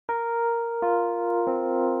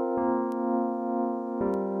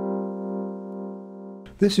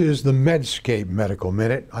This is the Medscape Medical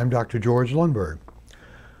Minute. I'm Dr. George Lundberg.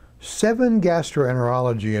 7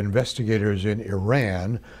 gastroenterology investigators in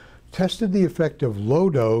Iran tested the effect of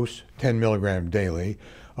low-dose, 10 milligram daily,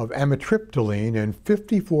 of amitriptyline in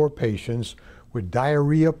 54 patients with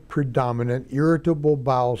diarrhea-predominant irritable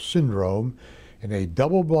bowel syndrome in a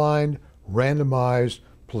double-blind, randomized,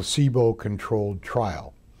 placebo-controlled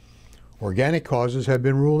trial. Organic causes have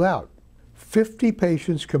been ruled out. 50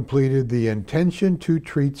 patients completed the intention to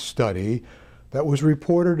treat study that was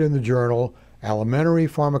reported in the journal Alimentary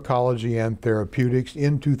Pharmacology and Therapeutics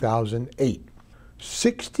in 2008.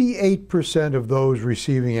 68% of those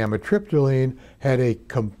receiving amitriptyline had a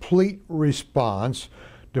complete response,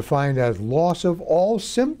 defined as loss of all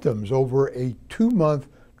symptoms over a 2-month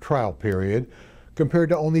trial period, compared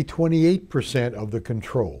to only 28% of the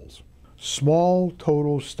controls. Small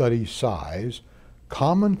total study size,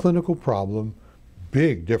 common clinical problem,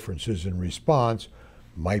 big differences in response,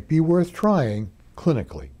 might be worth trying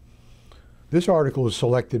clinically. This article is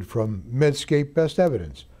selected from Medscape Best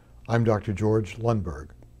Evidence. I'm Dr. George Lundberg.